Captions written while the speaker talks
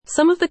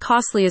Some of the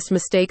costliest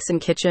mistakes in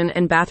kitchen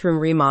and bathroom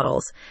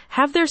remodels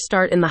have their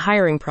start in the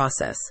hiring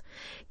process.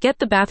 Get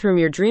the bathroom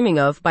you're dreaming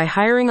of by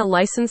hiring a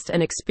licensed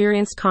and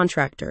experienced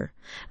contractor.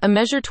 A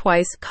measure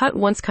twice, cut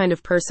once kind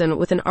of person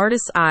with an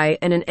artist's eye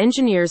and an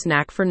engineer's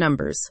knack for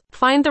numbers.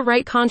 Find the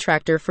right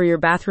contractor for your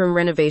bathroom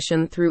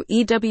renovation through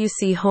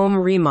EWC Home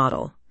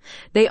Remodel.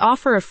 They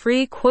offer a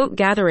free quote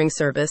gathering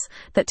service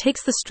that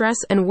takes the stress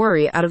and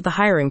worry out of the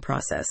hiring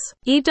process.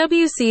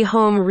 EWC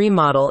Home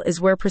Remodel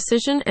is where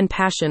precision and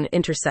passion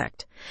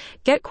intersect.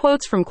 Get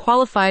quotes from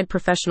qualified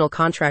professional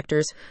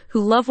contractors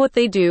who love what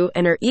they do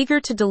and are eager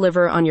to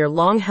deliver on your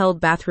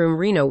long-held bathroom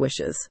reno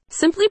wishes.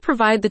 Simply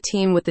provide the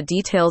team with the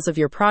details of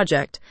your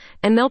project,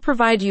 and they'll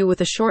provide you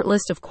with a short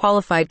list of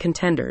qualified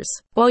contenders.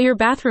 While your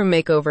bathroom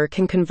makeover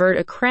can convert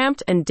a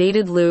cramped and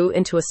dated loo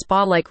into a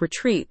spa-like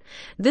retreat,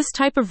 this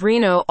type of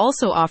reno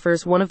also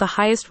offers one of the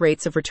highest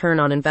rates of return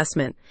on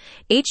investment.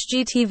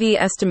 HGTV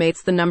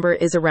estimates the number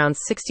is around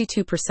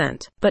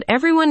 62%. But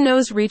everyone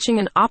knows reaching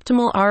an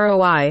optimal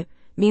ROI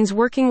means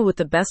working with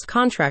the best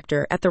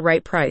contractor at the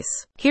right price.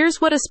 Here's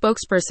what a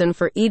spokesperson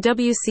for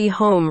EWC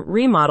Home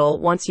Remodel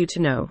wants you to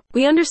know.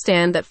 We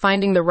understand that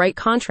finding the right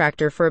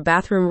contractor for a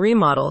bathroom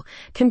remodel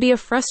can be a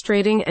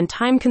frustrating and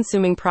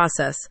time-consuming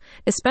process,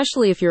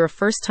 especially if you're a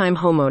first-time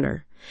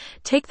homeowner.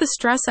 Take the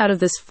stress out of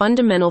this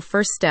fundamental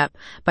first step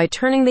by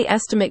turning the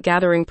estimate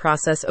gathering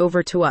process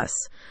over to us.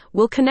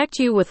 We'll connect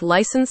you with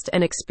licensed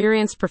and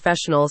experienced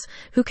professionals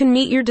who can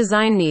meet your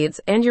design needs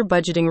and your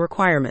budgeting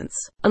requirements.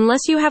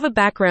 Unless you have a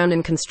background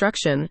in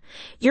construction,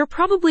 you're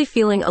probably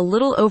feeling a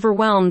little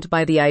overwhelmed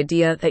by the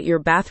idea that your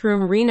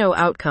bathroom reno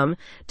outcome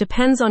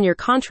depends on your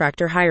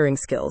contractor hiring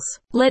skills.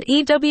 Let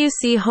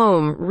EWC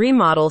Home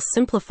Remodel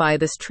simplify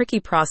this tricky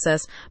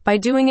process by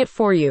doing it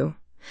for you.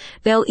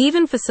 They'll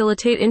even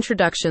facilitate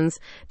introductions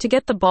to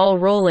get the ball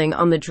rolling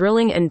on the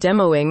drilling and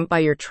demoing by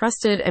your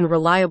trusted and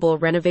reliable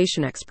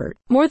renovation expert.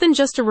 More than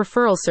just a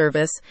referral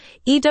service,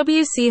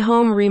 EWC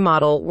Home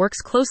Remodel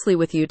works closely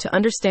with you to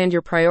understand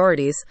your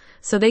priorities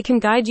so they can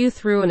guide you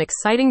through an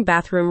exciting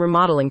bathroom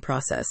remodeling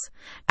process.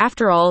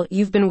 After all,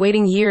 you've been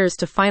waiting years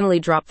to finally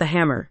drop the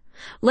hammer.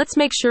 Let's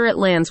make sure it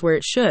lands where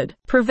it should.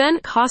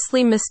 Prevent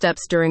costly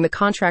missteps during the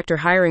contractor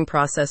hiring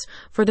process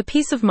for the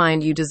peace of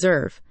mind you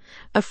deserve.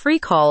 A free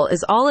call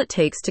is all it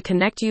takes to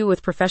connect you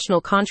with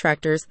professional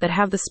contractors that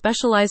have the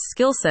specialized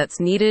skill sets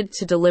needed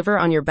to deliver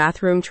on your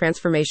bathroom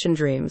transformation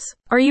dreams.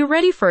 Are you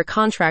ready for a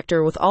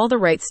contractor with all the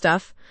right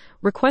stuff?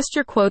 Request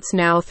your quotes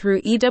now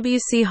through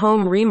EWC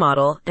Home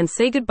Remodel and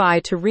say goodbye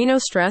to reno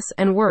stress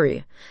and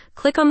worry.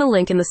 Click on the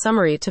link in the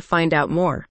summary to find out more.